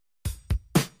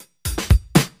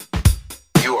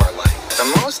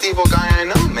The most evil guy I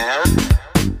know, man.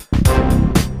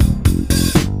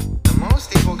 The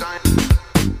most evil guy.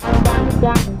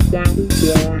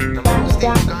 The most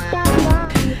evil guy.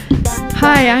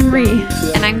 Hi, I'm Ree.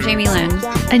 And I'm Jamie Lynn.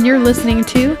 And you're listening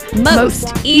to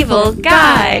Most Evil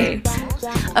Guy,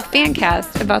 a fan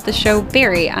cast about the show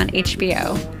Barry on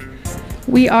HBO.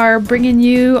 We are bringing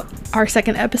you our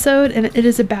second episode, and it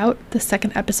is about the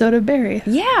second episode of Barry.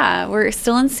 Yeah, we're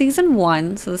still in season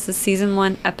 1, so this is season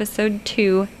 1, episode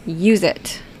 2, Use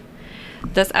It.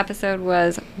 This episode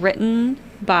was written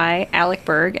by Alec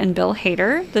Berg and Bill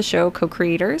Hader, the show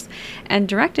co-creators, and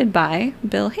directed by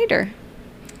Bill Hader.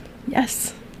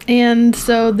 Yes. And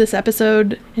so this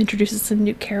episode introduces some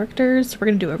new characters. We're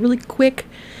going to do a really quick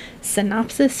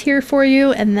synopsis here for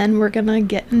you, and then we're going to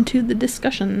get into the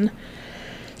discussion.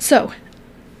 So,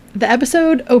 the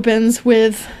episode opens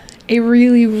with a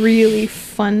really, really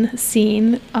fun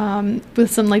scene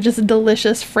with some just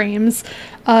delicious frames.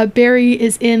 Barry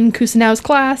is in Kusanow's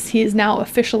class. He is now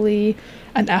officially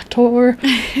an actor.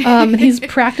 He's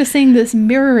practicing this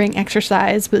mirroring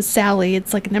exercise with Sally.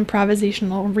 It's like an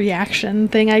improvisational reaction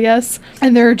thing, I guess.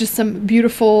 And there are just some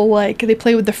beautiful, they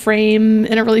play with the frame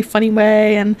in a really funny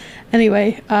way. And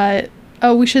anyway,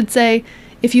 we should say,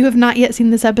 if you have not yet seen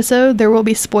this episode, there will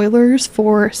be spoilers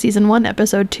for season 1,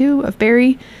 episode 2 of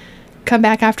Barry. Come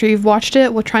back after you've watched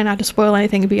it. We'll try not to spoil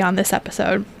anything beyond this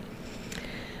episode.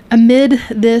 Amid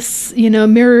this,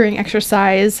 mirroring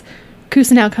exercise,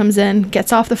 Kusanow comes in,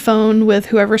 gets off the phone with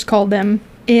whoever's called him,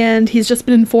 and he's just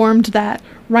been informed that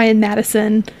Ryan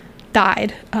Madison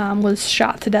died, was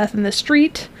shot to death in the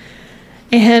street.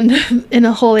 And in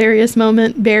a hilarious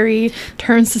moment, Barry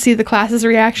turns to see the class's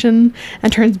reaction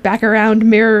and turns back around,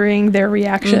 mirroring their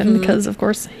reaction, because, of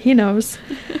course, he knows.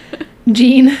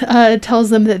 Jean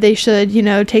tells them that they should,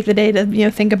 take the day to,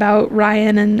 think about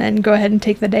Ryan and go ahead and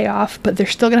take the day off, but they're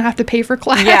still going to have to pay for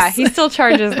class. Yeah, he still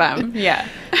charges them. Yeah.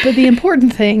 But the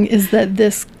important thing is that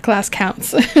this class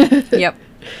counts. Yep.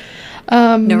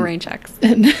 No rain checks.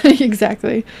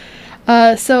 Exactly.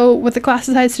 So what the class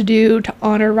decides to do to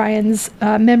honor Ryan's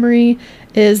memory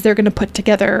is they're going to put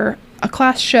together a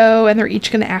class show, and they're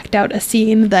each going to act out a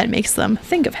scene that makes them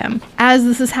think of him. As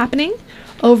this is happening,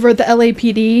 over at the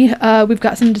LAPD, we've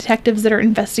got some detectives that are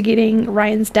investigating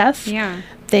Ryan's death. Yeah.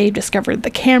 They've discovered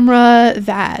the camera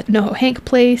that NoHo Hank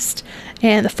placed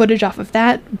and the footage off of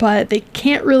that, but they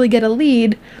can't really get a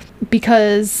lead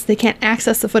because they can't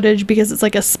access the footage because it's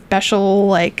a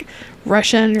special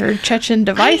Russian or Chechen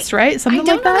device, right? Something like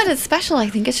that. I don't know that it's special. I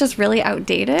think it's just really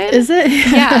outdated. Is it?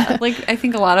 Yeah. I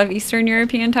think a lot of Eastern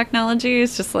European technology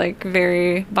is just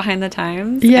very behind the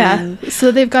times. Yeah.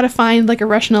 So they've got to find a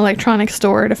Russian electronics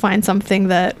store to find something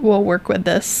that will work with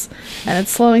this, and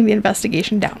it's slowing the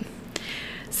investigation down.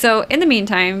 So, in the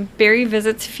meantime, Barry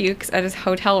visits Fuchs at his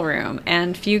hotel room,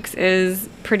 and Fuchs is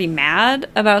pretty mad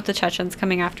about the Chechens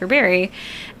coming after Barry.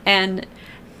 And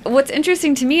what's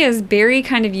interesting to me is Barry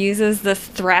kind of uses the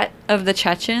threat of the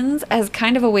Chechens as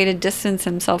kind of a way to distance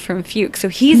himself from Fuchs. So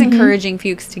he's encouraging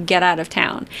Fuchs to get out of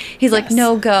town. He's like,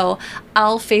 no, go.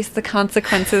 I'll face the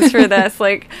consequences for this,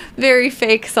 very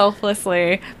fake,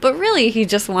 selflessly. But really, he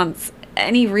just wants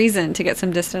any reason to get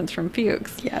some distance from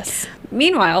Fuchs. Yes.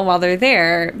 Meanwhile, while they're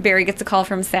there, Barry gets a call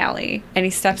from Sally, and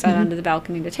he steps out onto the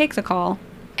balcony to take the call.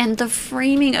 And the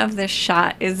framing of this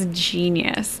shot is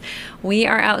genius. We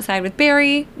are outside with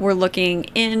Barry. We're looking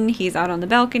in. He's out on the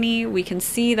balcony. We can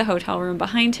see the hotel room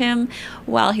behind him.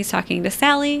 While he's talking to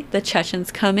Sally, the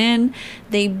Chechens come in.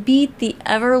 They beat the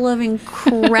ever-loving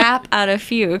crap out of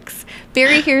Fuchs.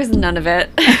 Barry hears none of it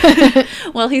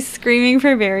while he's screaming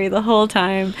for Barry the whole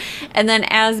time. And then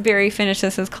as Barry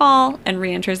finishes his call and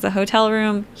re-enters the hotel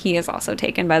room, he is also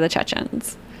taken by the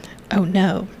Chechens. Oh,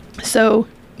 no. So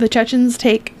the Chechens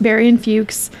take Barry and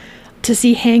Fuchs to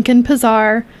see Hank and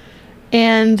Pizar,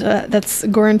 and that's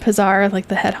Goran Pizar,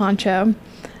 the head honcho.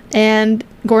 And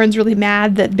Goran's really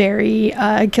mad that Barry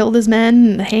killed his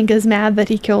men, and Hank is mad that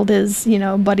he killed his,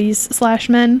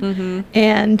 buddies/men.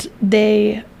 And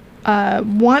they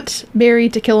want Barry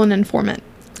to kill an informant.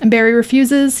 And Barry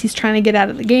refuses. He's trying to get out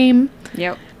of the game.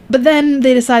 Yep. But then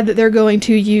they decide that they're going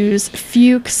to use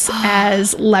Fuchs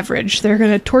as leverage. They're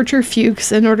going to torture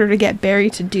Fuchs in order to get Barry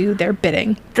to do their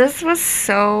bidding. This was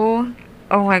so...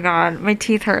 Oh my god, my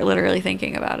teeth hurt literally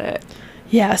thinking about it.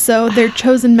 Yeah, so their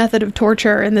chosen method of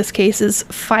torture in this case is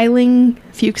filing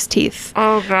Fuchs' teeth.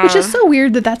 Oh god. Which is so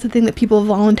weird that that's a thing that people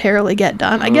voluntarily get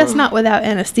done. I guess not without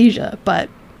anesthesia, but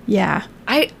yeah.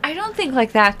 I don't think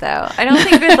like that, though. I don't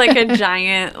think there's a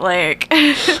giant,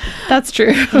 That's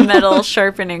true. metal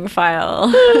sharpening file.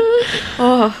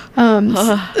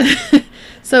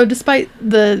 So despite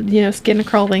the, skin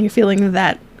crawling feeling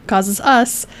that causes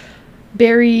us,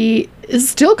 Barry is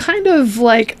still kind of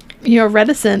like,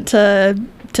 reticent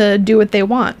to do what they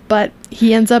want, but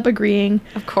he ends up agreeing.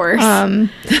 Of course.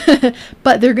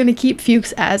 But they're going to keep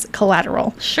Fuchs as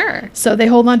collateral. Sure. So they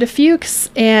hold on to Fuchs,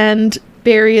 and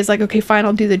Barry is like, okay, fine,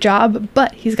 I'll do the job,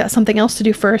 but he's got something else to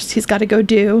do first. He's got to go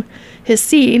do his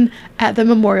scene at the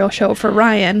memorial show for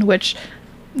Ryan, which,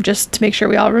 just to make sure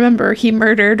we all remember, he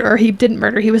didn't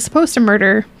murder, he was supposed to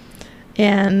murder,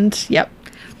 and yep.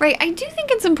 Right, I do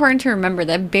think it's important to remember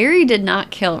that Barry did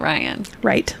not kill Ryan.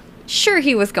 Right. Sure,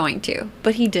 he was going to,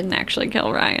 but he didn't actually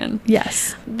kill Ryan.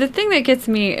 Yes. The thing that gets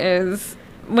me is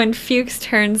when Fuchs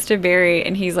turns to Barry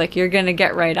and he's like, "You're going to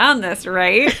get right on this,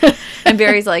 right?" And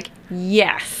Barry's like,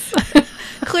 "Yes."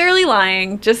 Clearly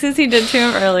lying, just as he did to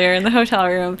him earlier in the hotel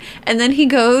room. And then he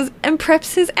goes and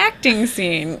preps his acting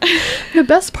scene. The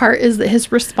best part is that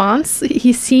his response,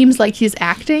 he seems like he's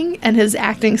acting, and his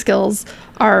acting skills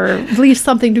leave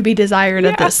something to be desired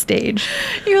at this stage.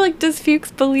 You're like, does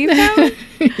Fuchs believe him?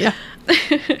 Yeah.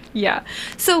 Yeah.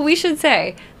 So we should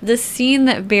say the scene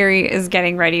that Barry is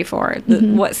getting ready for,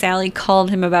 what Sally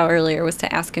called him about earlier, was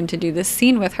to ask him to do this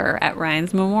scene with her at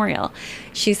Ryan's memorial.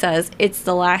 She says, it's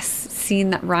the last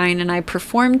scene that Ryan and I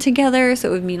performed together, so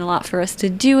it would mean a lot for us to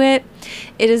do it.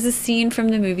 It is a scene from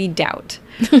the movie Doubt,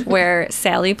 where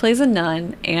Sally plays a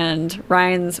nun and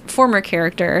Ryan's former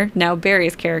character, now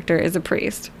Barry's character, is a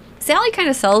priest. Sally kind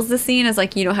of sells the scene as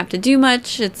like, you don't have to do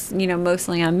much. It's,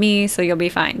 mostly on me, so you'll be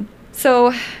fine.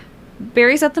 So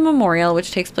Barry's at the memorial,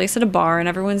 which takes place at a bar, and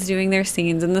everyone's doing their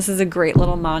scenes. And this is a great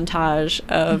little montage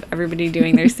of everybody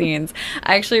doing their scenes.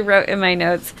 I actually wrote in my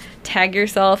notes, "Tag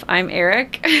yourself, I'm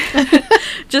Eric."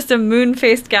 Just a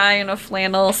moon-faced guy in a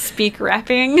flannel speak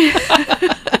rapping.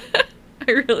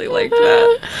 I really liked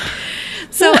that.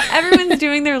 So everyone's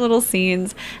doing their little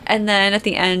scenes, and then at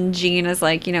the end, Gene is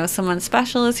like, someone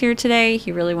special is here today.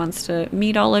 He really wants to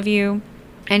meet all of you.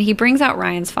 And he brings out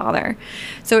Ryan's father.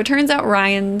 So it turns out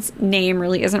Ryan's name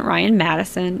really isn't Ryan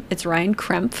Madison. It's Ryan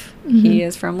Krempf. He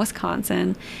is from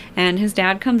Wisconsin. And his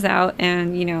dad comes out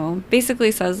and,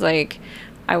 basically says, like,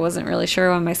 I wasn't really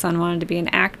sure when my son wanted to be an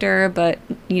actor, but,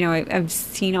 I've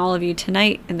seen all of you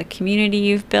tonight in the community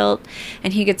you've built.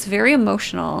 And he gets very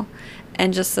emotional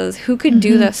and just says, who could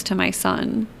do this to my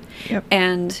son? Yep.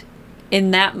 And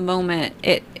in that moment,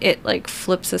 it like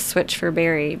flips a switch for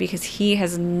Barry, because he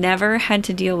has never had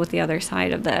to deal with the other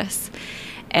side of this.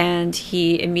 And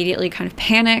he immediately kind of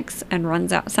panics and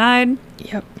runs outside.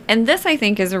 Yep. And this, I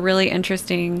think, is a really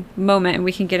interesting moment, and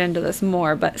we can get into this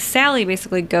more. But Sally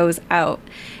basically goes out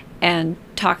and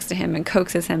talks to him and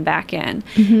coaxes him back in.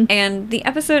 And the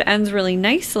episode ends really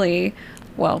nicely.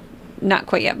 Well, not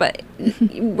quite yet, but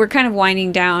we're kind of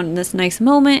winding down this nice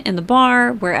moment in the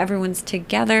bar where everyone's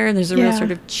together. There's a real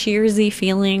sort of cheersy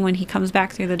feeling when he comes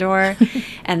back through the door.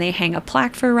 And they hang a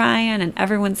plaque for Ryan, and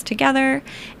everyone's together.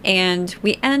 And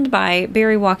we end by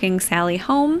Barry walking Sally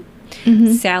home.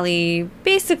 Sally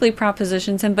basically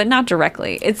propositions him, but not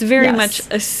directly. It's very much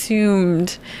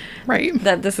assumed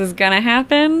that this is going to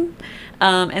happen.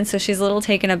 And so she's a little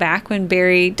taken aback when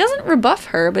Barry doesn't rebuff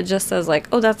her, but just says like,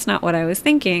 oh, that's not what I was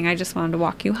thinking. I just wanted to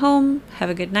walk you home. Have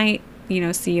a good night.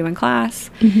 See you in class.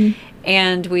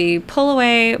 And we pull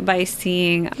away by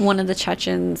seeing one of the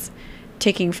Chechens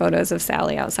taking photos of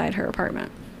Sally outside her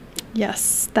apartment.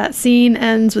 Yes. That scene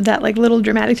ends with that like little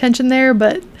dramatic tension there,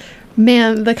 but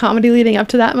man, the comedy leading up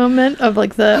to that moment of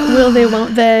like the will they,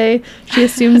 won't they, she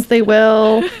assumes they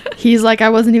will, he's like, I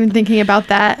wasn't even thinking about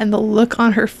that, and the look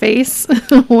on her face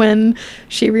when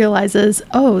she realizes,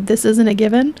 oh, this isn't a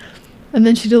given. And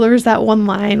then she delivers that one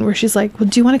line where she's like, well,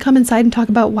 do you want to come inside and talk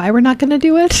about why we're not going to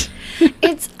do it?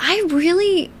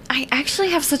 I actually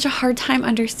have such a hard time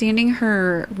understanding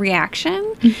her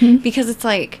reaction, because it's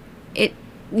like,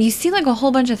 you see like a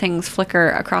whole bunch of things flicker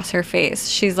across her face.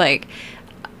 She's like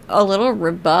a little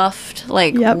rebuffed,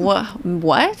 like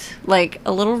what? Like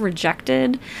a little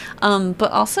rejected,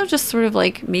 but also just sort of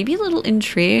like maybe a little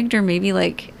intrigued, or maybe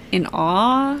like in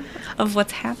awe of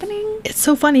what's happening. It's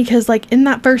so funny because like in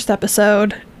that first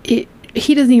episode, he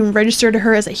doesn't even register to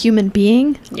her as a human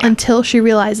being until she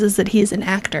realizes that he's an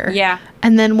actor. Yeah.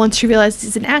 And then once she realizes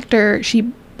he's an actor,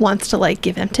 she wants to like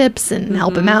give him tips and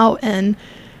help him out,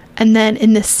 and then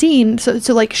in this scene, so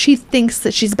like she thinks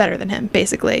that she's better than him,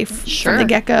 basically, from the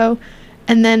get-go.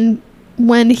 And then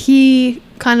when he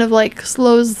kind of like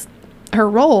slows her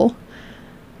roll,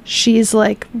 she's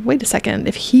like, wait a second,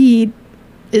 if he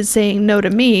is saying no to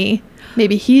me,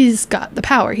 maybe he's got the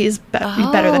power. He's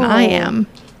better than I am.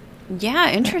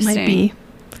 Yeah, interesting. That might be.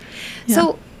 Yeah.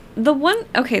 So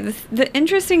the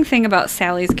interesting thing about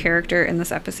Sally's character in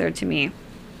this episode to me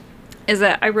is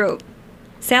that I wrote,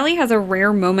 Sally has a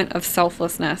rare moment of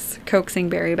selflessness, coaxing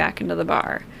Barry back into the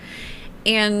bar.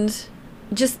 And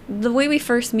just the way we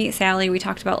first meet Sally, we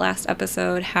talked about last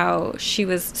episode, how she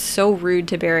was so rude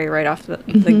to Barry right off the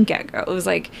get-go. It was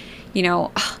like, you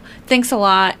know, thanks a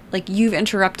lot. Like, you've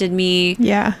interrupted me.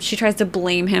 Yeah. She tries to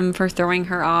blame him for throwing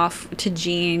her off to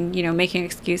Jean, you know, making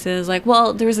excuses. Like,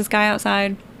 well, there was this guy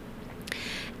outside.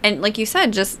 And like you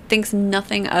said, just thinks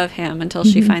nothing of him until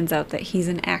she finds out that he's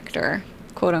an actor,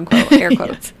 quote unquote, air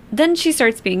quotes. Then she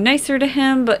starts being nicer to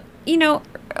him, but, you know,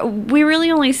 we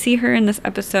really only see her in this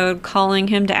episode calling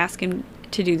him to ask him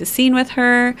to do the scene with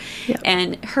her,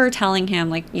 and her telling him,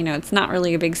 like, you know, it's not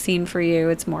really a big scene for you,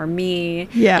 it's more me.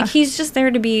 Yeah. Like, he's just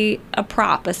there to be a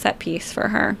prop, a set piece for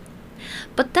her.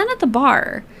 But then at the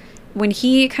bar, when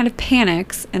he kind of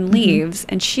panics and leaves,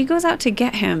 and she goes out to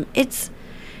get him, it's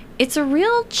a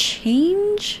real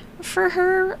change for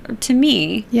her, to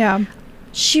me. Yeah.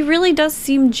 She really does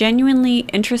seem genuinely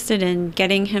interested in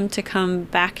getting him to come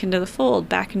back into the fold,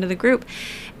 back into the group.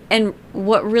 And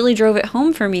what really drove it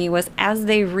home for me was as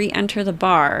they re-enter the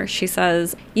bar, she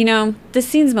says, you know, this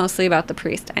scene's mostly about the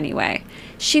priest anyway.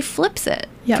 She flips it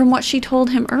from what she told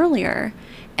him earlier.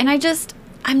 And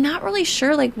I'm not really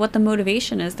sure, like, what the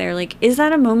motivation is there. Like, is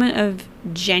that a moment of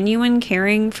genuine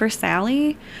caring for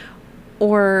Sally?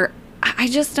 Or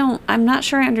I'm not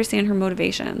sure I understand her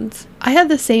motivations. I had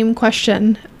the same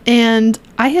question, and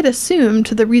I had assumed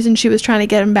the reason she was trying to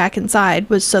get him back inside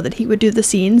was so that he would do the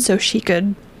scene so she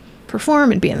could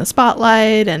perform and be in the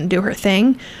spotlight and do her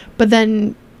thing. But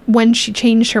then when she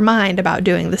changed her mind about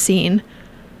doing the scene,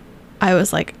 I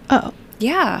was like, oh,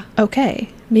 yeah, okay,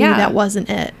 maybe that wasn't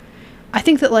it. I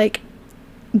think that, like,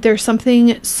 there's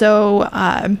something so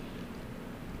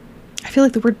I feel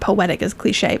like the word poetic is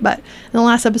cliche, but in the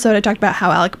last episode I talked about how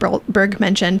Alec Berg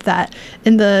mentioned that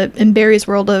in Barry's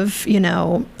world of, you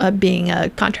know, being a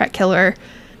contract killer,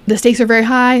 the stakes are very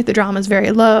high, the drama is very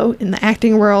low. In the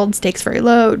acting world, stakes very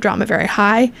low, drama very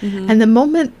high. And the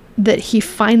moment that he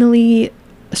finally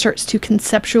starts to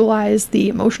conceptualize the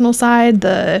emotional side,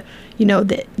 the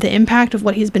impact of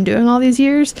what he's been doing all these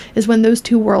years, is when those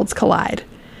two worlds collide.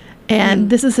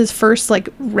 And this is his first, like,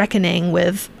 reckoning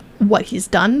with what he's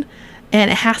done, and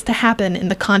it has to happen in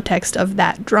the context of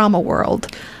that drama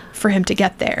world for him to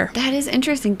get there. That is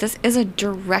interesting. This is a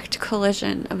direct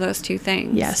collision of those two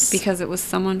things. Yes. Because it was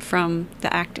someone from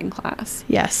the acting class.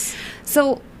 Yes.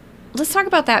 So let's talk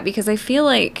about that, because I feel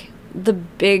like the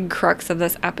big crux of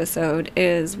this episode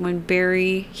is when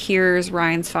Barry hears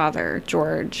Ryan's father,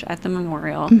 George, at the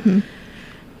memorial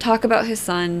talk about his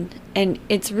son, and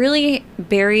it's really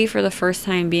Barry for the first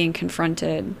time being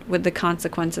confronted with the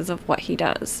consequences of what he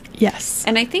does. Yes.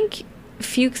 And I think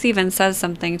Fuchs even says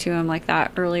something to him like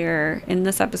that earlier in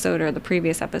this episode or the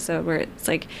previous episode, where it's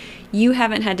like, you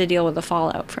haven't had to deal with the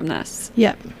fallout from this.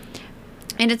 Yep.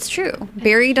 And it's true.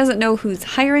 Barry doesn't know who's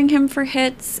hiring him for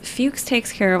hits. Fuchs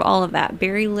takes care of all of that.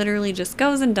 Barry literally just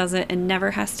goes and does it and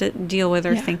never has to deal with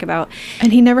or think about.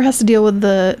 And he never has to deal with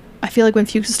I feel like when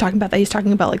Fuchs is talking about that, he's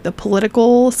talking about, like, the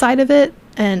political side of it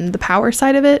and the power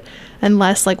side of it, and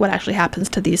less, like, what actually happens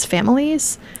to these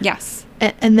families. Yes.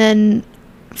 And then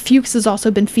Fuchs has also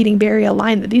been feeding Barry a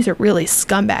line that these are really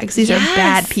scumbags. These are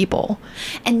bad people.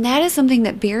 And that is something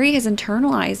that Barry has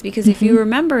internalized, because if you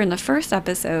remember in the first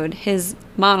episode, his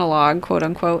monologue, quote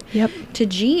unquote, to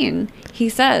Jean, he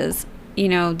says, you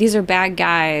know, these are bad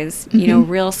guys, you know,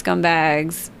 real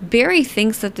scumbags. Barry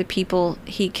thinks that the people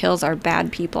he kills are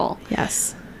bad people.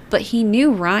 Yes. But he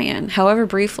knew Ryan, however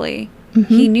briefly.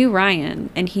 He knew Ryan,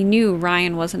 and he knew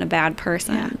Ryan wasn't a bad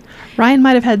person. Yeah. Ryan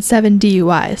might have had 7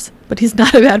 DUIs, but he's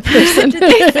not a bad person. Did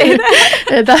they say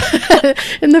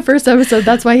that? In the first episode,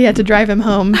 that's why he had to drive him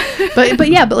home. But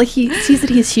like, he sees that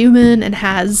he's human and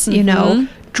has, you know,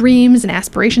 dreams and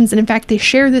aspirations. And in fact, they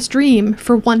share this dream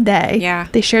for one day. Yeah.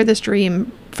 They share this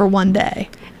dream for one day.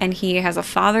 And he has a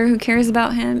father who cares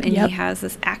about him, and he has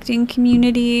this acting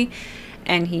community,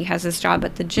 and he has his job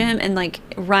at the gym, and, like,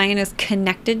 Ryan is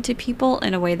connected to people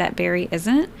in a way that Barry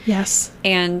isn't. Yes.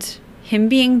 And him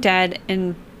being dead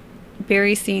and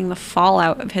Barry seeing the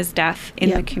fallout of his death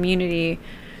in the community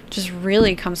just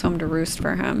really comes home to roost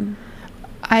for him.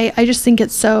 I just think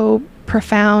it's so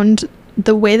profound.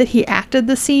 The way that he acted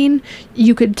the scene,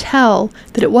 you could tell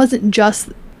that it wasn't just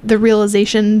the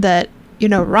realization that, you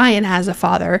know, Ryan has a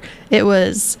father. It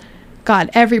was,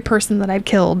 God, every person that I've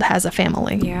killed has a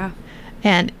family. Yeah.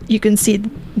 And you can see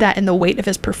that in the weight of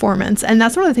his performance. And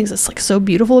that's one of the things that's, like, so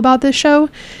beautiful about this show,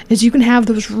 is you can have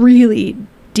those really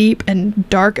deep and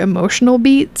dark emotional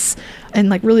beats and,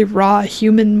 like, really raw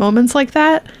human moments like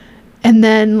that. And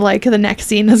then, like, the next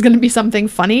scene is going to be something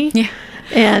funny. Yeah.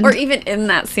 And or even in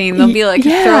that scene, there'll be like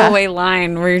Yeah. a throwaway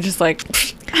line where you're just like,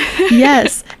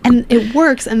 yes, and it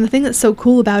works. And the thing that's so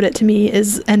cool about it to me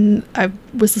is, and I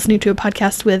was listening to a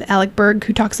podcast with Alec Berg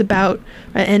who talks about,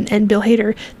 and Bill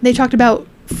Hader, they talked about,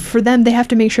 for them, they have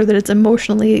to make sure that it's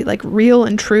emotionally like real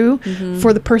and true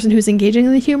for the person who's engaging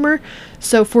in the humor.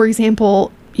 So for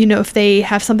example, you know, if they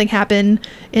have something happen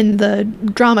in the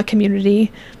drama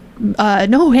community,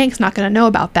 NoHo Hank's not going to know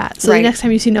about that. So Right. the next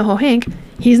time you see NoHo Hank,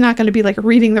 he's not going to be like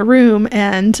reading the room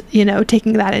and, you know,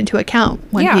 taking that into account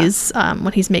when Yeah.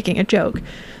 he's making a joke.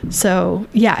 So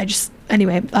yeah,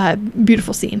 anyway,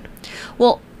 beautiful scene.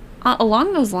 well,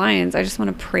 along those lines, I just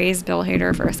want to praise Bill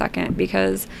Hader for a second,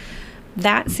 because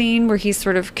that scene where he's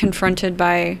sort of confronted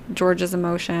by George's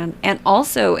emotion, and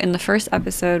also in the first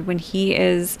episode when he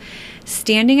is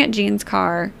standing at Gene's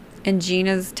car and Gene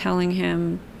is telling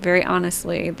him very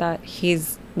honestly that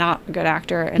he's not a good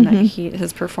actor and that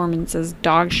his performance is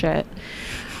dog shit.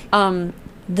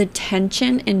 The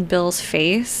tension in Bill's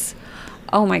face,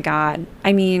 oh my God.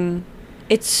 I mean,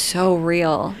 it's so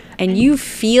real. And you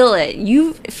feel it.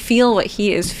 You feel what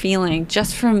he is feeling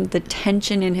just from the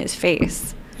tension in his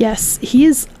face. Yes, he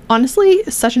is honestly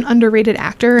such an underrated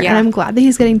actor, and Yeah. I'm glad that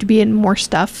he's getting to be in more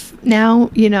stuff now.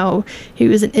 You know, he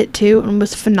was in It Too and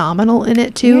was phenomenal in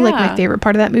It Too, like my Yeah. favorite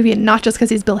part of that movie, and not just because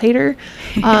he's Bill Hader,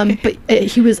 but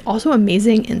he was also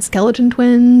amazing in Skeleton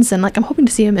Twins, and like I'm hoping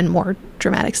to see him in more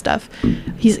dramatic stuff.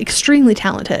 He's extremely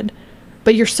talented,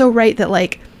 but you're so right that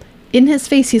like in his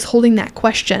face he's holding that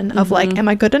question of like, am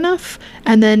I good enough?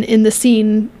 And then in the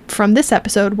scene from this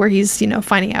episode where he's, you know,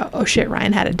 finding out, oh shit,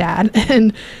 Ryan had a dad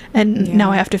and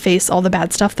now I have to face all the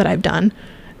bad stuff that I've done,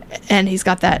 and he's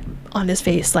got that on his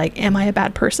face like, am I a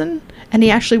bad person? And he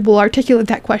actually will articulate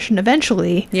that question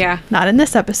eventually. Yeah. Not in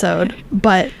this episode,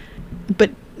 but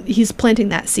he's planting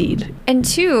that seed. And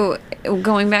two,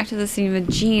 going back to the scene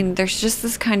with Gene, there's just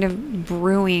this kind of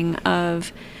brewing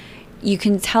of, you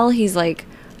can tell he's like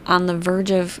on the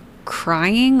verge of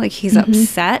crying, like he's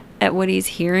upset at what he's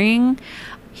hearing.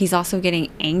 He's also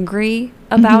getting angry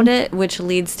about it, which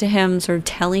leads to him sort of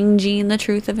telling Gene the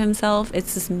truth of himself.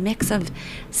 It's this mix of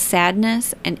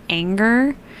sadness and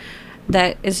anger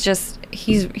that is just,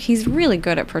 he's really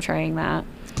good at portraying that.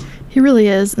 He really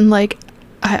is. And like,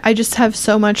 I just have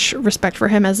so much respect for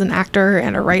him as an actor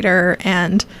and a writer,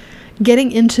 and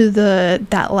getting into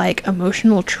that like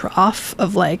emotional trough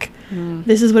of like,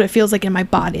 this is what it feels like in my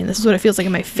body and this is what it feels like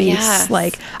in my face. Yes.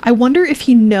 Like, I wonder if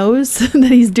he knows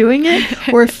that he's doing it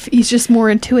or if he's just more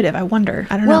intuitive. I wonder.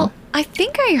 I don't know. I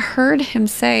think I heard him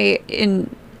say in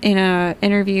a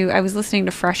interview, I was listening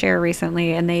to Fresh Air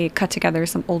recently, and they cut together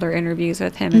some older interviews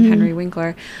with him and Henry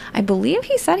Winkler. I believe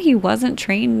he said he wasn't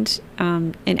trained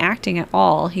in acting at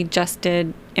all. He just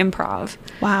did improv.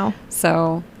 Wow.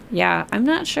 So yeah, I'm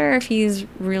not sure if he's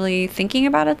really thinking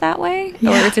about it that way, or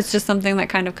Yeah. if it's just something that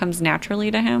kind of comes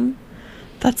naturally to him.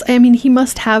 I mean, he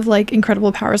must have like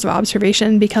incredible powers of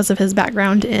observation because of his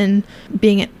background in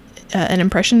being an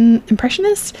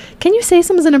impressionist. Can you say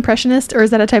someone's an impressionist, or is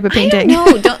that a type of painting? I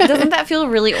don't know. Doesn't that feel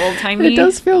really old-timey? It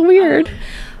does feel weird.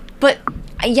 But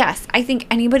yes, I think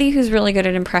anybody who's really good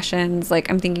at impressions, like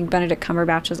I'm thinking Benedict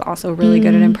Cumberbatch is also really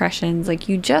good at impressions. Like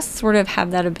you just sort of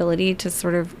have that ability to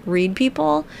sort of read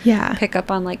people, Yeah. pick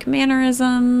up on like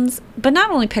mannerisms, but not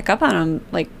only pick up on them,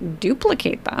 like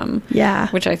duplicate them. Yeah.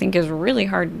 Which I think is really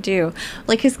hard to do.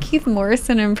 Like his Keith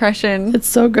Morrison impression. It's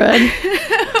so good.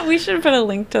 We should put a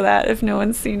link to that if no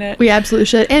one's seen it. We absolutely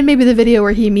should. And maybe the video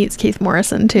where he meets Keith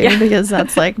Morrison too, Yeah. because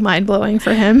that's like mind blowing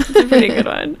for him. It's a pretty good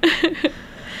one.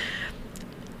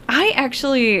 I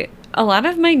actually, a lot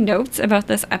of my notes about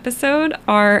this episode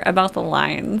are about the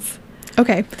lines.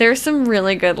 Okay. There's some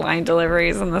really good line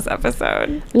deliveries in this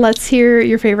episode. Let's hear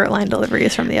your favorite line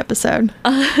deliveries from the episode.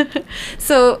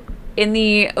 So in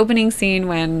the opening scene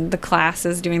when the class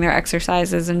is doing their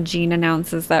exercises and Gene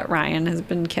announces that Ryan has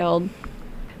been killed,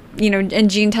 you know, and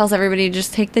Gene tells everybody to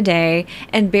just take the day,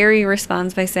 and Barry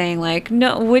responds by saying like,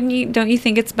 no, don't you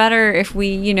think it's better if we,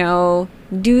 you know,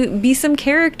 be some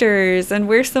characters and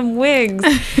wear some wigs?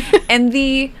 And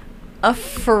the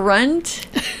affront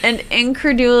and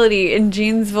incredulity in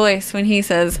Gene's voice when he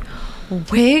says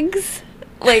wigs,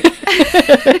 like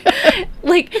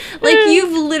like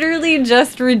you've literally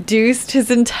just reduced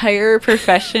his entire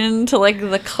profession to like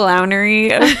the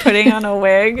clownery of putting on a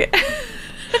wig.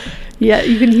 Yeah,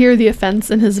 you can hear the offense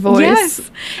in his voice.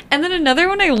 Yes. And then another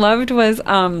one I loved was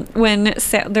when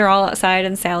they're all outside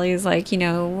and Sally's like, you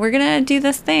know, we're gonna do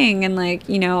this thing, and like,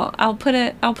 you know, I'll put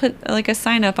like a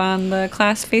sign up on the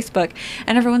class Facebook,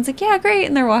 and everyone's like, yeah, great,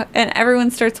 and and everyone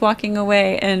starts walking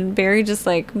away, and Barry just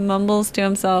like mumbles to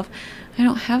himself, I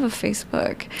don't have a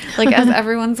Facebook. Like, as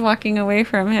everyone's walking away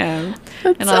from him.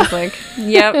 And I was like,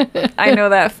 yep, I know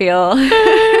that feel.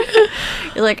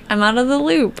 You're like, I'm out of the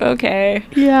loop. Okay.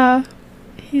 Yeah.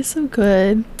 He's so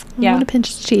good. I Yeah. want to pinch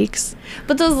his cheeks.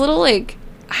 But those little, like,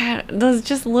 those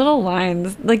just little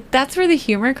lines, like, that's where the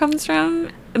humor comes from.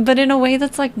 But in a way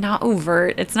that's, like, not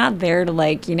overt. It's not there to,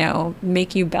 like, you know,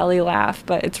 make you belly laugh.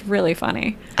 But it's really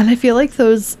funny. And I feel like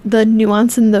the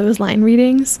nuance in those line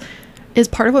readings is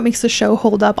part of what makes the show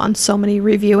hold up on so many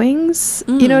reviewings.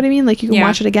 You know what I mean? Like, you can Yeah.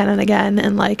 watch it again and again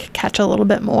and, like, catch a little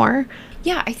bit more.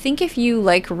 Yeah, I think if you,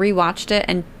 like, rewatched it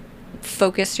and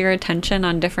focused your attention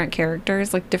on different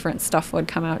characters, like, different stuff would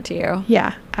come out to you.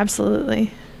 Yeah,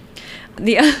 absolutely.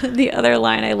 The other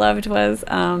line I loved was,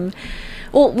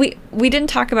 well, we didn't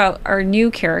talk about our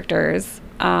new characters.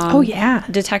 Oh, yeah.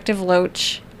 Detective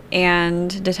Loach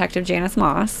and Detective Janice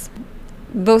Moss,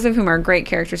 both of whom are great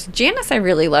characters. Janice I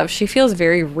really love. She feels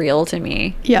very real to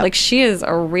me. Yeah. Like, she is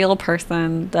a real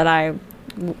person that I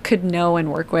could know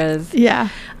and work with. Yeah.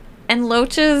 And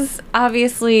Loach is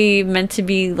obviously meant to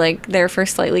be, like, there for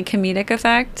slightly comedic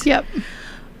effect. Yep.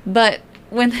 But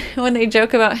when they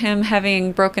joke about him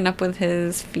having broken up with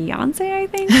his fiance, I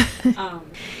think,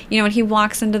 you know, when he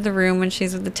walks into the room when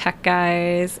she's with the tech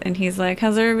guys, and he's like,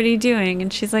 "How's everybody doing?"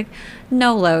 And she's like,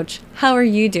 "No, Loach, how are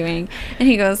you doing?" And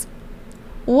he goes,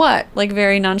 "What?" Like,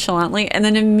 very nonchalantly, and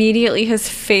then immediately his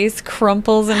face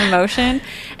crumples in emotion.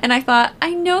 And I thought,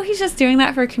 I know he's just doing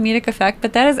that for comedic effect,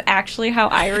 but that is actually how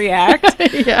I react.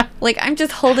 Yeah. Like, I'm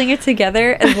just holding it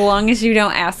together as long as you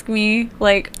don't ask me,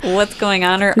 like, what's going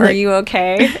on, or are Like- you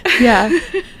okay? Yeah.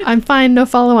 I'm fine. No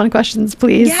follow-on questions,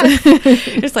 please. Yes.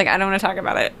 Just like, I don't want to talk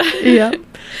about it. Yep.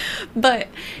 But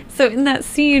so in that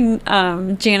scene,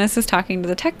 Janice is talking to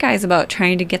the tech guys about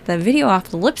trying to get the video off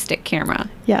the lipstick camera.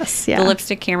 Yes. Yeah. The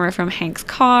lipstick camera from Hank's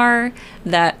car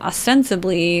that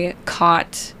ostensibly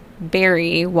caught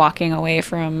Barry walking away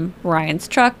from Ryan's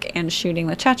truck and shooting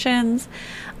the Chechens.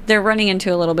 They're running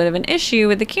into a little bit of an issue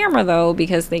with the camera, though,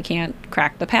 because they can't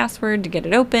crack the password to get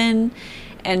it open.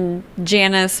 And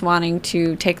Janice, wanting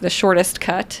to take the shortest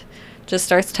cut, just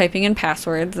starts typing in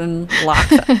passwords and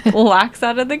locks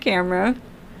out of the camera.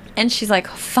 And she's like,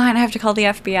 "Fine, I have to call the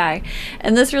FBI."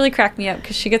 And this really cracked me up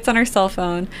because she gets on her cell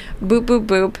phone, boop, boop,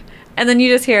 boop. And then you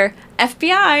just hear,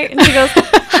 "FBI." And she goes,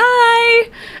 "Hi."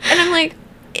 And I'm like,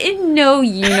 in no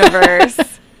universe.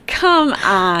 Come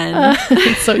on.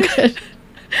 It's so good.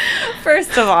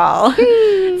 First of all,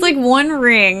 it's like one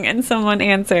ring and someone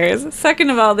answers. Second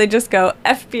of all, they just go,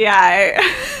 "FBI."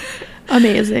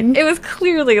 Amazing. It was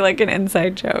clearly like an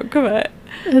inside joke, but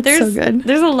It's there's so good.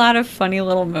 there's a lot of funny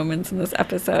little moments in this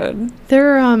episode.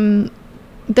 There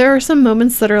are some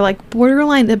moments that are like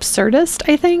borderline absurdist,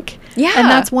 I think. Yeah. And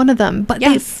that's one of them. But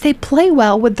Yes. they play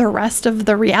well with the rest of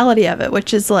the reality of it,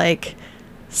 which is like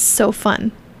so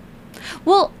fun.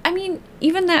 Well, I mean,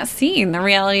 even that scene, the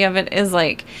reality of it is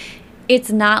like, it's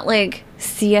not like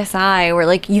CSI where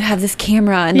like you have this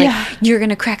camera and like Yeah. you're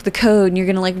gonna crack the code and you're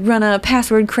gonna like run a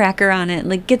password cracker on it and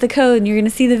like get the code and you're gonna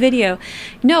see the video.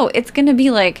 No, it's gonna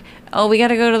be like, oh, we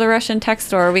gotta go to the Russian tech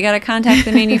store, we gotta contact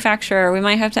the manufacturer, we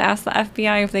might have to ask the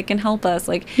FBI if they can help us.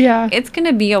 Like, Yeah. it's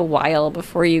gonna be a while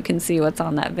before you can see what's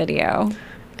on that video.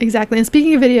 Exactly. And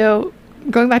speaking of video,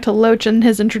 going back to Loach and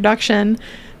his introduction,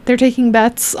 they're taking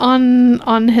bets on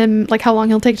him, like how long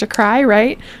he'll take to cry,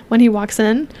 right? When he walks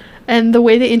in. And the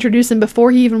way they introduce him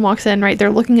before he even walks in, right? They're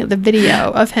looking at the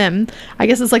video of him. I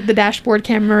guess it's like the dashboard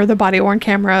camera or the body worn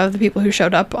camera of the people who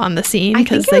showed up on the scene. I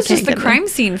think it they was just can't the get in. crime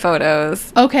scene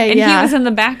photos. Okay, and yeah. he was in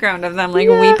the background of them, like,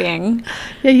 Yeah. weeping.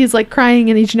 Yeah, he's like crying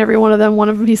in each and every one of them. One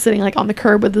of them, he's sitting like on the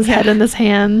curb with his head in his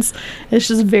hands. It's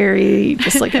just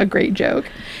just like a great joke.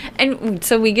 And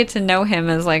so we get to know him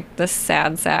as, like, the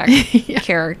sad sack Yeah.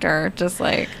 character. Just,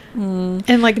 like,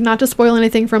 And like, not to spoil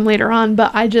anything from later on,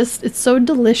 but it's so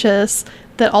delicious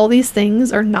that all these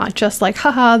things are not just like,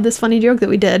 haha, this funny joke that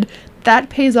we did. That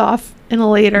pays off in a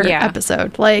later Yeah.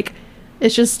 episode. Like,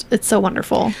 it's so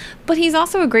wonderful. But he's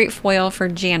also a great foil for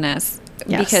Janice.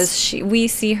 Yes. Because we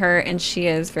see her and she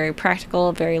is very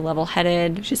practical, very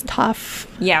level-headed. She's tough.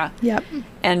 Yeah. Yep.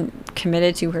 And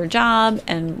committed to her job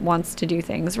and wants to do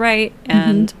things right,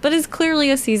 and but is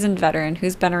clearly a seasoned veteran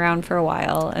who's been around for a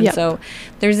while. And Yep. so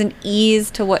there's an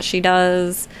ease to what she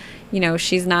does. You know,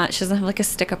 she doesn't have like a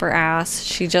stick up her ass.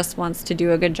 She just wants to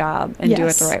do a good job and do it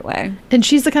Yes. the right way. And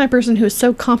she's the kind of person who is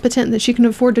so competent that she can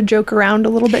afford to joke around a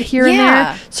little bit here and Yeah.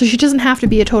 there. So she doesn't have to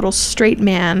be a total straight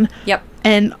man. Yep.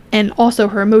 And also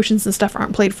her emotions and stuff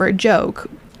aren't played for a joke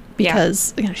Yeah.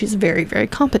 because she's very, very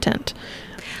competent.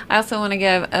 I also want to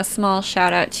give a small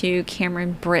shout out to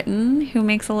Cameron Britton, who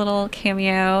makes a little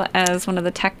cameo as one of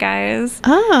the tech guys.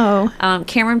 Oh.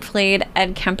 Cameron played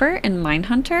Ed Kemper in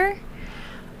Mindhunter.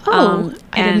 Oh,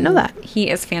 I didn't know that. He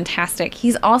is fantastic. He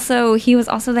was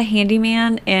also the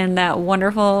handyman in that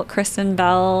wonderful Kristen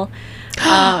Bell.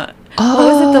 What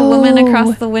was it? The woman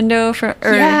across the window from?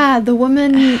 Yeah, the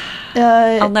woman.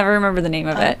 I'll never remember the name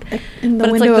of it. In the But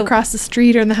it's window like across the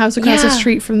street, or in the house across the Yeah.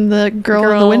 street from the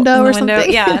girl in the window, or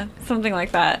something. Yeah, something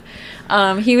like that.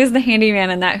 He was the handyman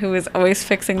in that who was always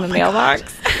fixing the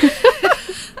mailbox.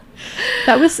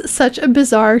 That was such a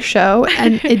bizarre show,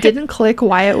 and it didn't click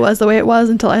why it was the way it was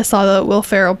until I saw that Will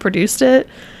Ferrell produced it,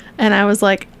 and I was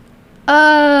like,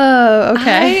 oh,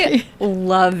 okay. I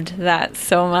loved that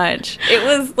so much. It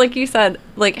was, like you said,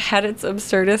 like, had its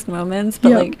absurdist moments, but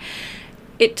Yep. like,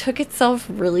 it took itself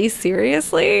really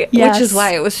seriously, Yes. which is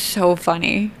why it was so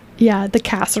funny. Yeah, the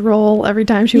casserole every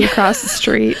time she would cross the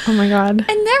street. Oh my god. And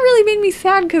that really made me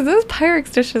sad because those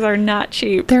Pyrex dishes are not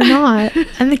cheap. They're not.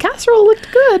 And the casserole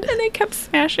looked good. And they kept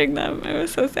smashing them. It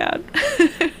was so sad.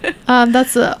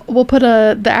 We'll put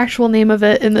the actual name of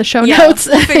it in the show Yeah, notes.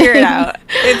 we'll figure it out.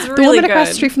 It's really The woman good. across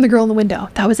the street from the girl in the window.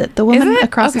 That was it. The woman it?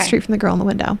 across the Okay. street from the girl in the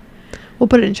window. We'll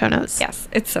put it in show notes. Yes,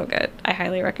 it's so good. I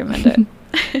highly recommend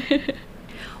it.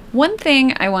 One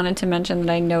thing I wanted to mention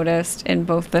that I noticed in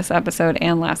both this episode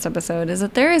and last episode is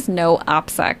that there is no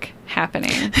OPSEC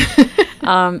happening.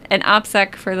 And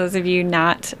OPSEC, for those of you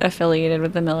not affiliated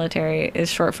with the military, is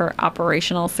short for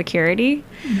Operational Security.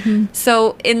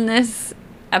 So in this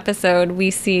episode,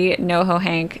 we see NoHo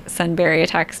Hank send Barry a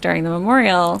text during the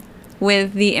memorial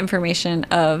with the information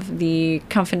of the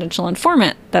confidential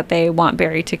informant that they want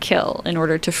Barry to kill in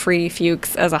order to free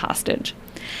Fuchs as a hostage.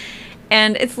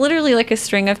 And it's literally like a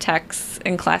string of texts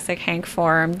in classic Hank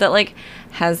form that like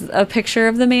has a picture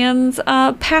of the man's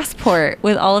passport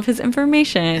with all of his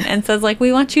information and says like,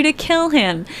 we want you to kill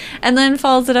him. And then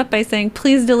follows it up by saying,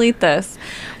 please delete this,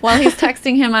 while he's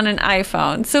texting him on an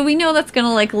iPhone. So we know that's going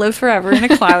to like live forever in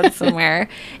a cloud somewhere.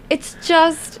 It's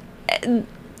just...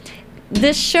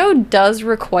 This show does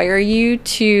require you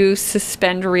to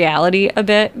suspend reality a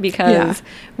bit because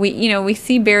we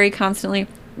see Barry constantly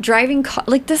driving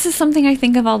like this is something I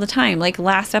think of all the time, like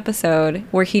last episode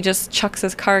where he just chucks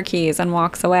his car keys and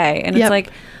walks away, and it's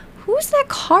like, who's that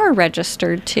car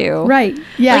registered to? Right.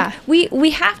 Yeah. Like,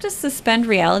 we have to suspend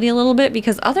reality a little bit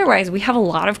because otherwise we have a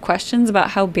lot of questions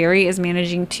about how Barry is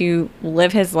managing to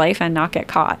live his life and not get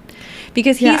caught.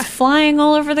 Because he's flying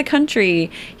all over the country.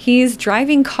 He's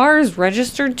driving cars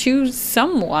registered to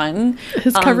someone.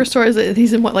 His cover story is that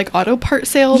he's in like auto part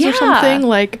sales or something,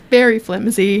 like very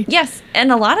flimsy. Yes,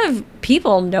 and a lot of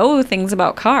people know things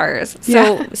about cars.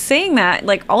 So saying that,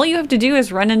 like, all you have to do is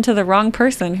run into the wrong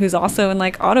person who's also in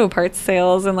like auto parts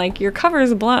sales and like your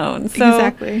cover's blown. So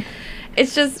exactly.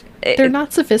 It's just they're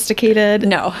not sophisticated.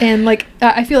 No. And like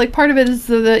I feel like part of it is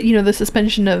the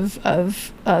suspension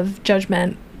of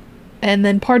judgment. And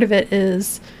then part of it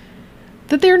is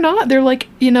that they're like,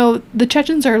 the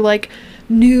Chechens are like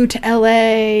new to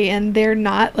LA and they're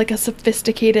not like a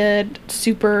sophisticated,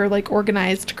 super like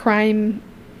organized crime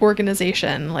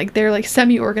organization. Like they're like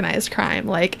semi-organized crime.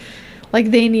 Like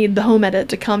they need the home edit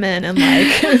to come in and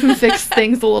like fix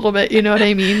things a little bit. You know what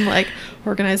I mean? Like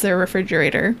organize their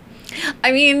refrigerator.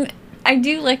 I mean, I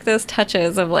do like those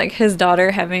touches of like his daughter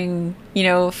having,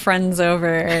 friends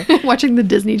over. Watching the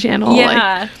Disney Channel.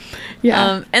 Yeah.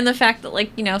 Yeah. And the fact that,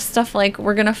 like, stuff like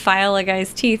we're going to file a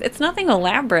guy's teeth, it's nothing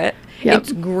elaborate. Yep.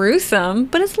 It's gruesome,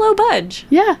 but it's low budge.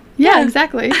 Yeah,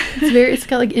 exactly. It's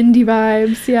got like indie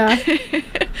vibes. Yeah.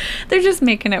 They're just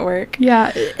making it work.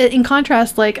 Yeah. In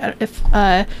contrast, like if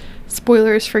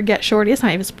spoilers for Get Shorty, it's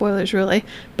not even spoilers really,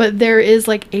 but there is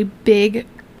like a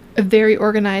very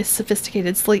organized,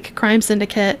 sophisticated, sleek crime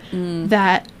syndicate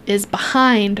that is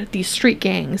behind these street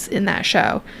gangs in that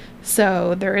show.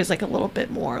 So there is like a little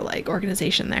bit more like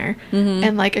organization there.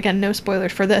 And like, again, no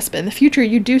spoilers for this, but in the future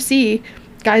you do see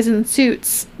guys in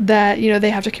suits that, they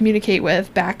have to communicate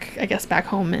with back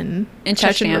home in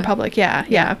Chechen Republic.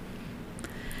 Yeah.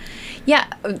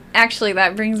 Actually,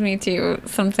 that brings me to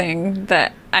something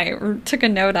that I took a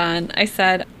note on. I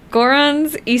said,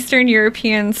 Goran's Eastern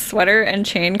European sweater and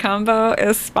chain combo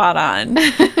is spot on.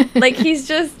 Like, he's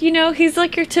just, he's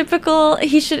like your typical,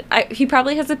 he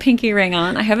probably has a pinky ring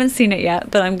on. I haven't seen it yet,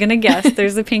 but I'm going to guess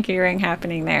there's a pinky ring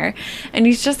happening there. And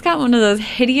he's just got one of those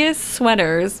hideous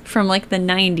sweaters from like the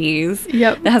 90s.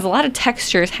 Yep. That has a lot of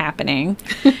textures happening.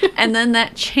 And then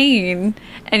that chain,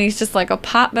 and he's just like a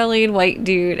pot-bellied white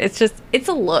dude. It's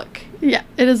a look. Yeah,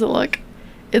 it is a look.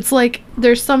 It's like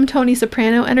there's some Tony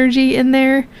Soprano energy in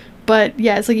there, But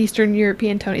yeah, it's like Eastern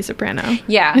European Tony Soprano.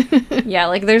 Yeah. Yeah,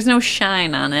 like there's no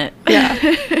shine on it.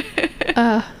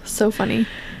 Yeah. So funny.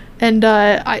 And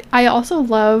I also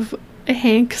love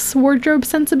Hank's wardrobe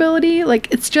sensibility.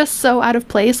 Like, it's just so out of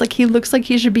place. Like, he looks like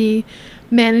he should be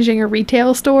managing a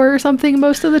retail store or something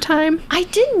most of the time. I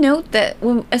did note that,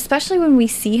 especially when we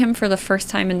see him for the first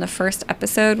time in the first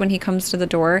episode, when he comes to the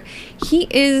door,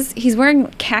 he's wearing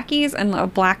khakis and a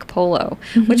black polo,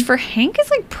 which for Hank is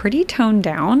like pretty toned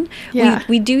down. Yeah.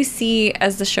 We do see,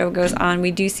 as the show goes on,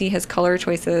 we do see his color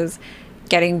choices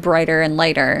getting brighter and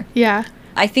lighter. Yeah.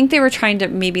 I think they were trying to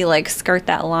maybe like skirt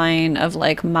that line of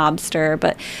like mobster,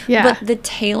 but the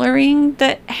tailoring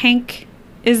that Hank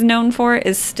is known for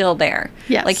is still there.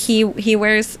 Yes. Like he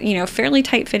wears, fairly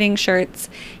tight-fitting shirts.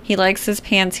 He likes his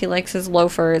pants. He likes his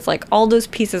loafers. Like, all those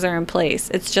pieces are in place.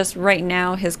 It's just right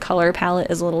now his color palette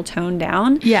is a little toned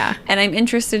down. Yeah. And I'm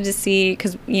interested to see,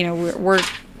 because, we're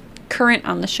current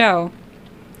on the show.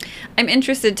 I'm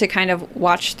interested to kind of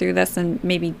watch through this and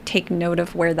maybe take note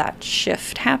of where that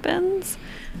shift happens.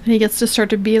 He gets to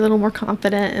start to be a little more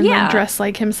confident and then dress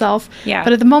like himself. Yeah.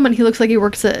 But at the moment, he looks like he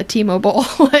works at a T-Mobile.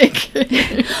 Like,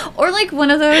 or like one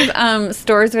of those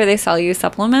stores where they sell you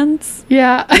supplements.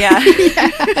 Yeah. Yeah.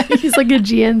 Yeah. He's like a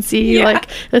GNC, like,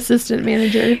 assistant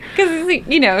manager. Because,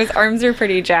 his arms are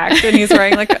pretty jacked and he's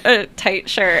wearing like a tight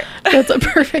shirt. That's a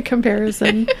perfect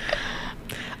comparison.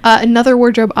 Another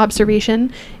wardrobe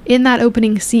observation, in that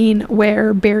opening scene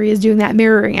where Barry is doing that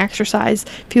mirroring exercise,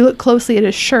 if you look closely at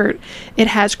his shirt, it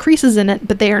has creases in it,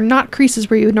 but they are not creases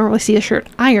where you would normally see a shirt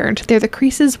ironed. They're the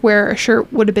creases where a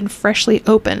shirt would have been freshly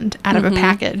opened out of a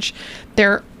package.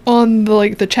 They're on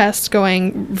the chest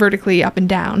going vertically up and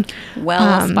down.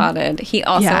 Well spotted. He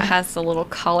also has the little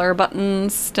collar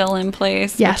buttons still in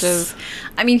place. Yes. Which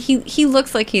is, he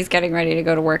looks like he's getting ready to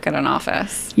go to work at an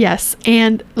office. Yes.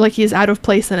 And like he's out of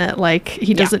place in it. Like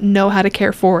he doesn't know how to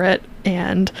care for it.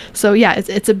 And so,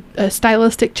 it's a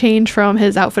stylistic change from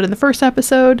his outfit in the first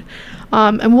episode.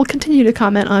 And we'll continue to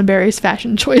comment on Barry's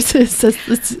fashion choices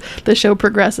as the show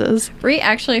progresses. Bree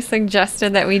actually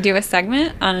suggested that we do a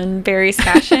segment on Barry's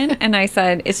fashion, and I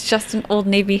said, it's just an Old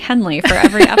Navy Henley for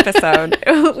every episode.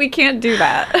 We can't do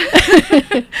that.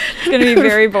 It's going to be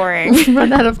very boring. We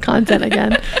run out of content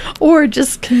again. Or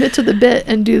just commit to the bit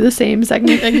and do the same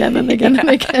segment again and again and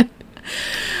again.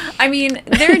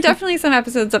 There are definitely some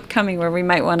episodes upcoming where we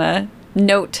might want to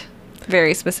note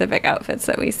very specific outfits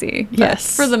that we see. But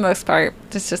yes. For the most part,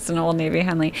 it's just an Old Navy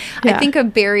Henley. Yeah. I think a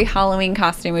Barry Halloween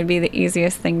costume would be the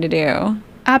easiest thing to do.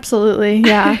 Absolutely.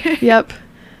 Yeah. Yep.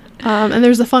 And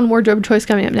there's a fun wardrobe choice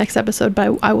coming up next episode,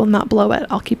 but I will not blow it.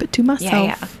 I'll keep it to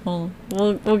myself. Yeah.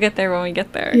 We'll get there when we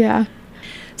get there. Yeah.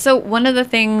 So one of the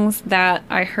things that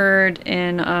I heard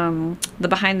in the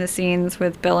behind the scenes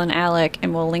with Bill and Alec,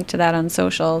 and we'll link to that on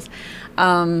socials,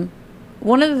 one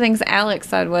of the things Alec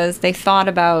said was they thought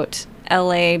about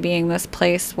LA being this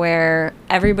place where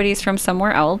everybody's from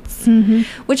somewhere else,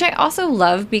 which I also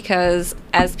love because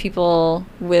as people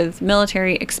with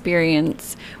military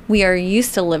experience, we are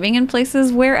used to living in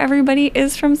places where everybody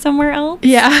is from somewhere else.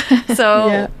 Yeah.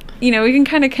 So, we can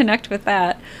kind of connect with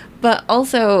that. But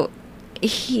also,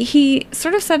 he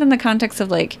sort of said in the context of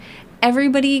like,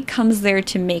 everybody comes there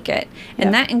to make it.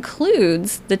 And that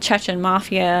includes the Chechen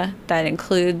Mafia, that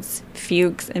includes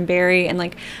Fuchs and Barry, and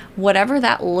like whatever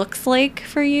that looks like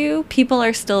for you, people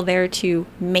are still there to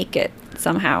make it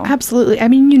somehow. Absolutely.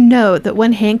 That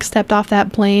when Hank stepped off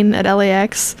that plane at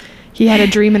LAX, he had a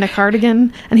dream in a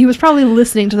cardigan, and he was probably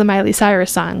listening to the Miley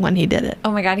Cyrus song when he did it.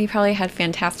 Oh my God, he probably had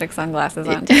fantastic sunglasses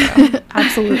on too.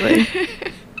 Absolutely.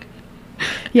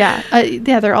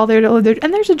 They're all there to live there.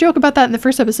 And there's a joke about that in the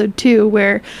first episode too,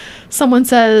 where someone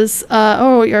says,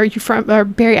 "Oh, are you from?" Or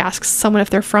Barry asks someone if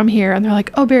they're from here, and they're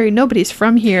like, "Oh, Barry, nobody's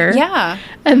from here." Yeah.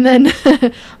 And then,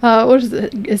 what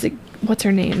is it? What's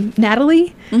her name?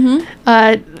 Natalie,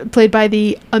 played by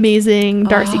the amazing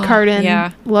Darcy Carden.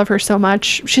 Yeah, love her so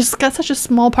much. She's got such a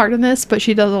small part in this, but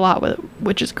she does a lot with it,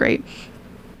 which is great.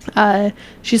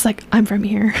 She's like, "I'm from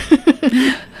here."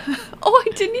 Oh,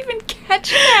 I didn't even catch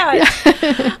that.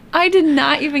 Yeah. I did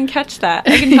not even catch that.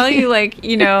 I can tell you,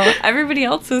 everybody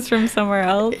else is from somewhere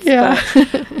else. Yeah.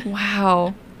 But,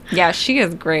 wow. Yeah, she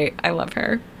is great. I love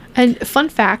her. And fun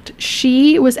fact,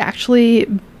 she was actually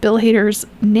Bill Hader's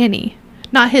nanny.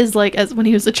 Not his, as when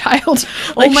he was a child.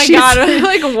 Oh my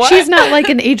God. What? She's not like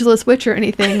an ageless witch or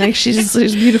anything. She's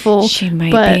beautiful. She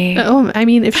might be.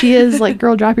 If she is,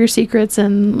 Girl, Drop Your Secrets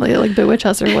and, Bewitch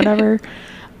Us or whatever.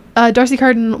 Darcy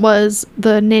Carden was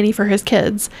the nanny for his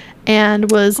kids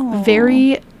and was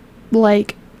very,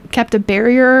 kept a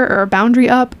barrier or a boundary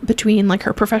up between like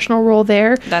her professional role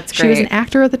there. That's She was an great.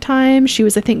 actor at the time. She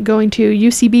was, I think, going to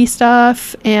UCB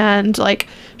stuff, and like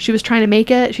she was trying to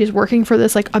make it. She was working for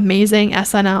this like amazing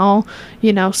SNL,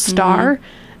 you know, star,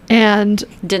 and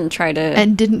Didn't try to.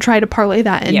 didn't try to parlay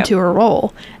that Yep. into her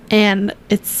role. And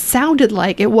it sounded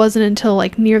like it wasn't until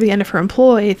like near the end of her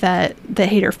employ that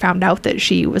Hader found out that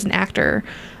she was an actor.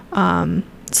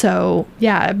 So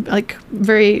yeah, like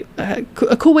very a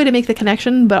cool way to make the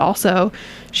connection, but also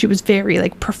she was very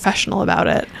like professional about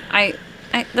it. I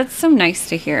that's so nice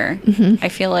to hear. I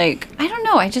feel like, I don't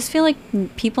know, I just feel like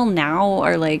people now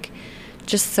are like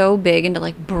just so big into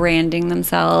like branding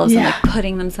themselves and Yeah. like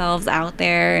putting themselves out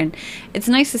there, and it's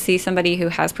nice to see somebody who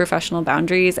has professional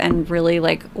boundaries and really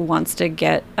like wants to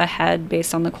get ahead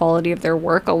based on the quality of their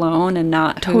work alone and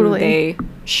not Totally. who they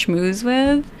schmooze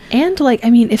with. And like, I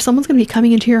mean, if someone's going to be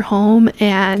coming into your home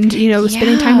and, you know,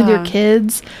 spending time with your Yeah.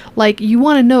 kids, like you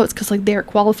want to know it's because like they're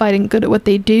qualified and good at what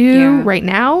they do Yeah. right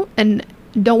now, and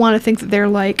don't want to think that they're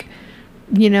like,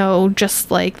 you know, just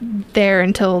like there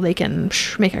until they can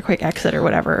make a quick exit or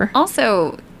whatever.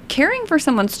 Also, caring for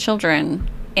someone's children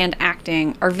and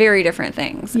acting are very different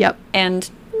things. Yep. And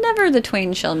never the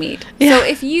twain shall meet. Yeah. So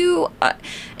if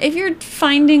you're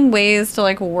finding ways to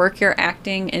like work your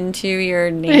acting into your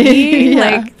nanny, Yeah.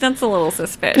 like that's a little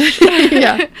suspicious.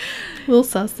 Yeah. Little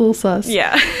sus.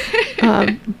 Yeah.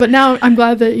 But now I'm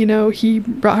glad that, you know, he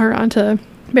brought her onto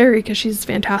Barry because she's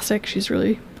fantastic. She's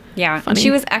really, Yeah. And Funny.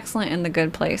 she was excellent in The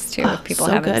Good Place too, Oh, if people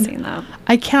so haven't good. seen that.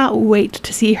 I cannot wait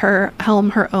to see her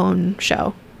helm her own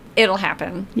show. It'll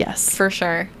happen. Yes. For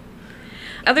sure.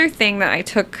 Other thing that I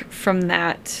took from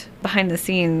that behind the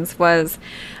scenes was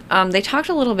they talked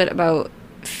a little bit about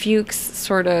Fuchs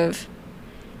sort of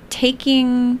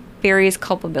taking Barry's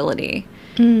culpability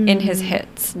in his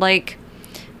hits. Like,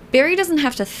 Barry doesn't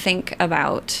have to think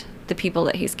about the people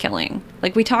that he's killing.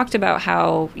 Like, we talked about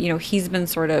how, you know, he's been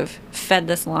sort of fed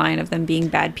this line of them being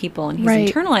bad people, and he's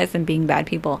Right. internalized them being bad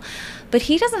people. But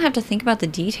he doesn't have to think about the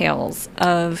details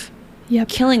of Yep.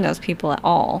 killing those people at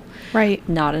all. Right.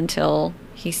 Not until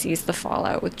he sees the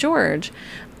fallout with George.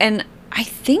 And I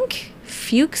think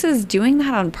Fuchs is doing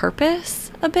that on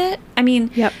purpose a bit. I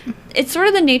mean, Yep. it's sort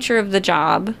of the nature of the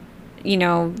job. You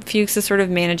know, Fuchs is sort of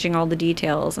managing all the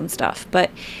details and stuff, but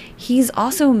he's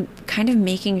also kind of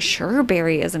making sure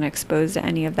Barry isn't exposed to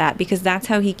any of that, because that's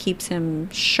how he keeps him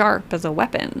sharp as a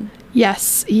weapon.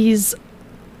 Yes, he's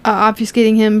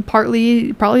obfuscating him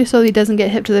probably so he doesn't get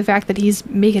hip to the fact that he's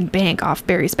making bank off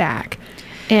Barry's back.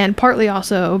 And partly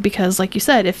also because, like you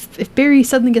said, if Barry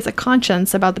suddenly gets a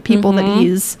conscience about the people that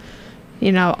he's,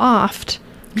 you know, offed.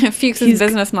 Fuchs's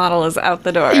business model is out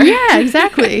the door. Yeah,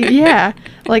 exactly. Yeah.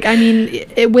 Like, I mean,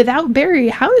 without Barry,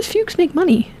 how does Fuchs make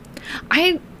money?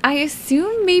 I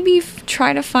assume maybe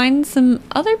try to find some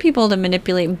other people to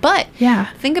manipulate, but Yeah.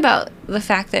 think about the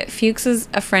fact that Fuchs is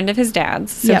a friend of his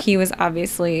dad's, so Yep. he was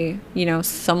obviously, you know,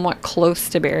 somewhat close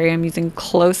to Barry. I'm using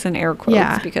close in air quotes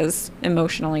Yeah. because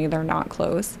emotionally they're not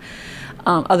close,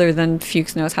 other than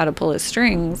Fuchs knows how to pull his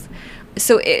strings.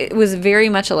 So it was very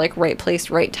much a like right place,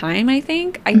 right time, I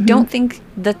think. I don't think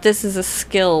that this is a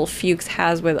skill Fuchs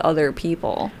has with other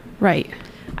people. Right.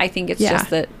 I think it's Yeah. just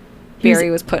that He's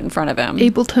Barry was put in front of him.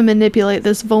 Able to manipulate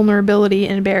this vulnerability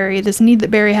in Barry, this need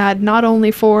that Barry had not only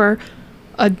for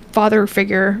a father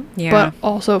figure, Yeah. but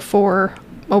also for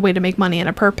a way to make money and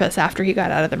a purpose after he got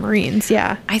out of the Marines.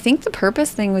 Yeah. I think the purpose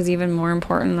thing was even more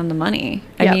important than the money.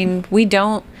 I Yep. mean, we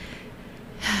don't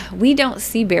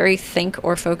see Barry think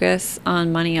or focus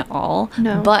on money at all.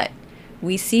 No. But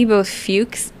we see both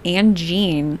Fuchs and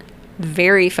Jean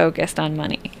very focused on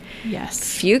money. Yes.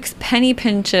 Fuchs penny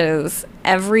pinches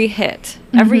every hit,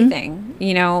 everything.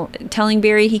 You know, telling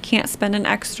Barry he can't spend an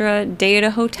extra day at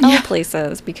a hotel Yeah.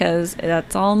 places because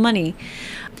that's all money.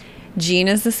 Jean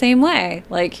is the same way.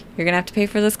 Like, you're going to have to pay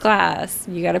for this glass.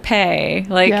 You got to pay.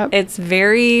 Like, Yep. it's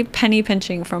very penny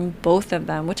pinching from both of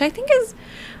them, which I think is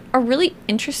a really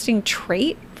interesting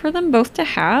trait for them both to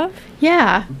have.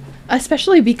 Yeah.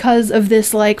 Especially because of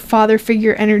this like father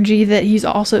figure energy that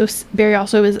Barry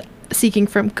also is seeking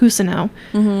from Kusano.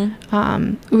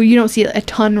 Well, you don't see it a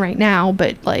ton right now,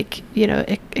 but like, you know,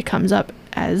 it comes up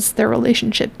as their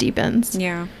relationship deepens.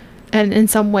 Yeah. And in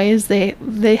some ways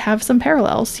they have some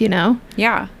parallels, you know.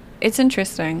 Yeah. It's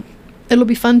interesting. It'll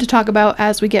be fun to talk about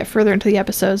as we get further into the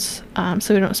episodes,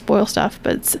 so we don't spoil stuff,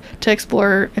 but to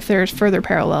explore if there's further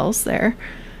parallels there.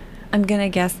 I'm going to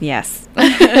guess yes.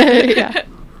 Yeah.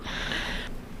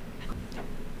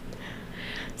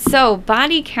 So,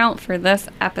 body count for this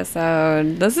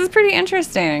episode. This is pretty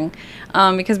interesting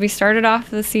because we started off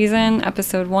the season,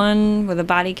 episode 1, with a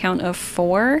body count of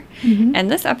 4.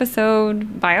 And this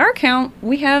episode, by our count,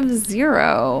 we have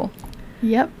 0.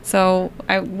 Yep. So,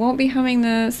 I won't be humming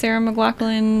the Sarah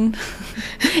McLachlan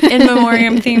In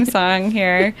Memoriam theme song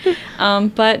here.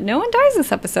 But no one dies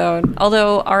this episode.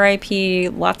 Although, R.I.P.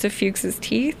 lots of Fuchs'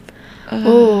 teeth.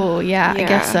 Oh, yeah, I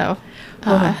guess Yeah. so.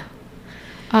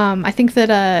 I think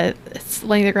that it's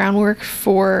laying the groundwork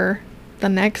for the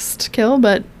next kill,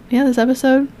 but yeah, this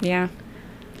episode, Yeah.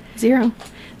 0.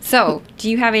 So, do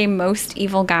you have a most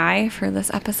evil guy for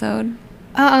this episode?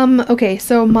 Okay,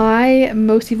 so my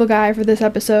most evil guy for this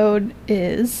episode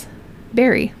is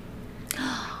Barry.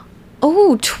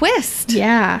 Oh, twist.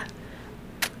 Yeah.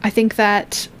 I think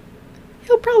that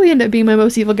he'll probably end up being my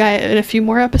most evil guy in a few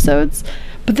more episodes,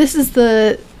 but this is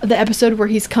the episode where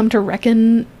he's come to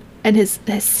reckon and has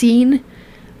seen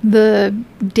the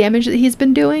damage that he's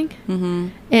been doing. Mm-hmm.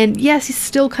 And yes, he's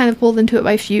still kind of pulled into it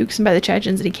by Fuchs and by the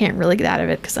Chechens, and he can't really get out of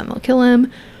it because then they'll kill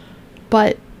him.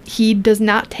 But he does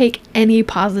not take any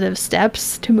positive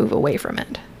steps to move away from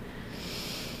it.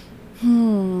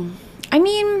 I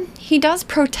mean, he does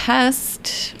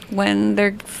protest when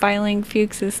they're filing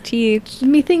Fuchs' teeth.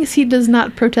 Methinks he does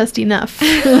not protest enough.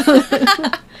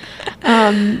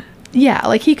 Yeah,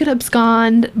 like he could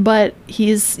abscond, but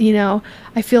he's,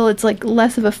 I feel it's like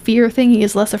less of a fear thing. He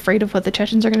is less afraid of what the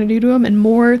Chechens are going to do to him and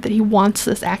more that he wants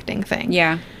this acting thing.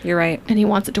 Yeah, you're right. And he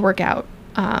wants it to work out.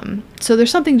 So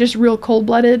there's something just real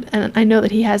cold-blooded, and I know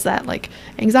that he has that, like,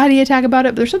 anxiety attack about it,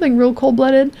 but there's something real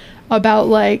cold-blooded about,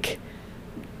 like,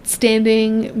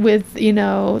 standing with,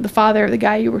 the father of the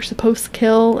guy you were supposed to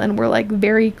kill and were, like,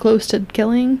 very close to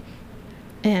killing.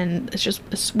 And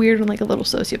it's weird and, like, a little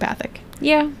sociopathic.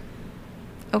 Yeah.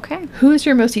 Okay. Who is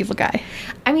your most evil guy?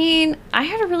 I mean, I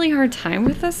had a really hard time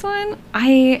with this one.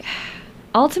 There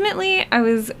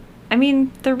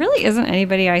really isn't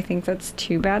anybody I think that's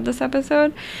too bad this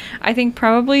episode. I think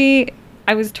probably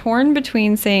I was torn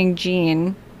between saying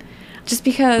Gene, just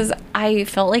because I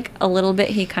felt like a little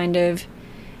bit he kind of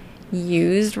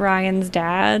used Ryan's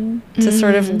dad to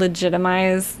sort of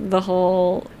legitimize the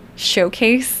whole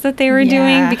showcase that they were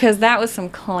doing, because that was some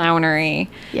clownery.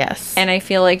 Yes. And I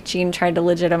feel like Gene tried to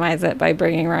legitimize it by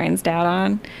bringing Ryan's dad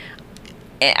on.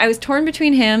 I was torn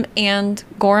between him and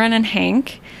Goran and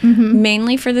Hank,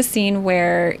 mainly for the scene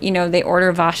where, they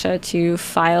order Vasha to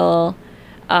file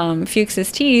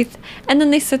Fuchs' teeth, and then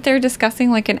they sit there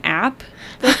discussing, like, an app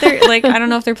that they're, like, I don't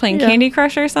know if they're playing Candy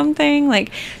Crush or something,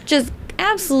 like, just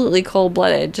absolutely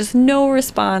cold-blooded, just no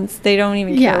response. They don't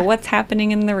even care what's happening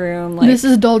in the room. Like, this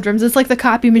is doldrums. It's like the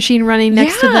copy machine running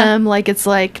next to them. Like, it's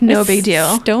like no big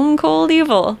deal. Stone cold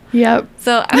evil. Yep.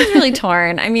 So I was really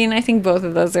torn. I mean, I think both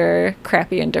of those are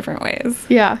crappy in different ways.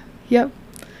 Yeah. Yep.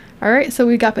 All right. So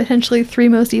we got potentially 3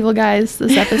 most evil guys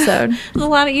this episode. There's a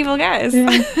lot of evil guys.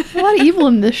 Yeah. A lot of evil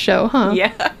in this show, huh?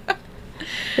 Yeah.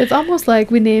 It's almost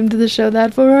like we named the show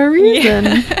that for a reason.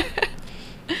 Yeah.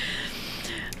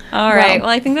 All right. Well,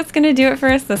 I think that's going to do it for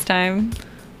us this time.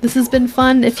 This has been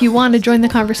fun. If you want to join the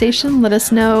conversation, let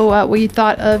us know what you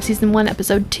thought of Season 1,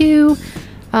 Episode 2.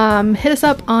 Hit us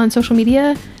up on social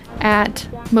media at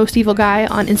Most Evil Guy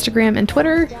on Instagram and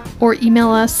Twitter, or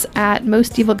email us at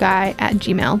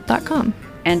mostevilguy@gmail.com.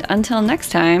 And until next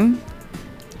time,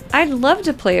 I'd love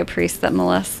to play a priest that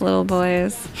molests little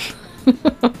boys.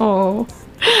 Oh.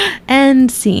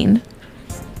 End scene.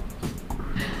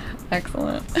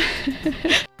 Excellent.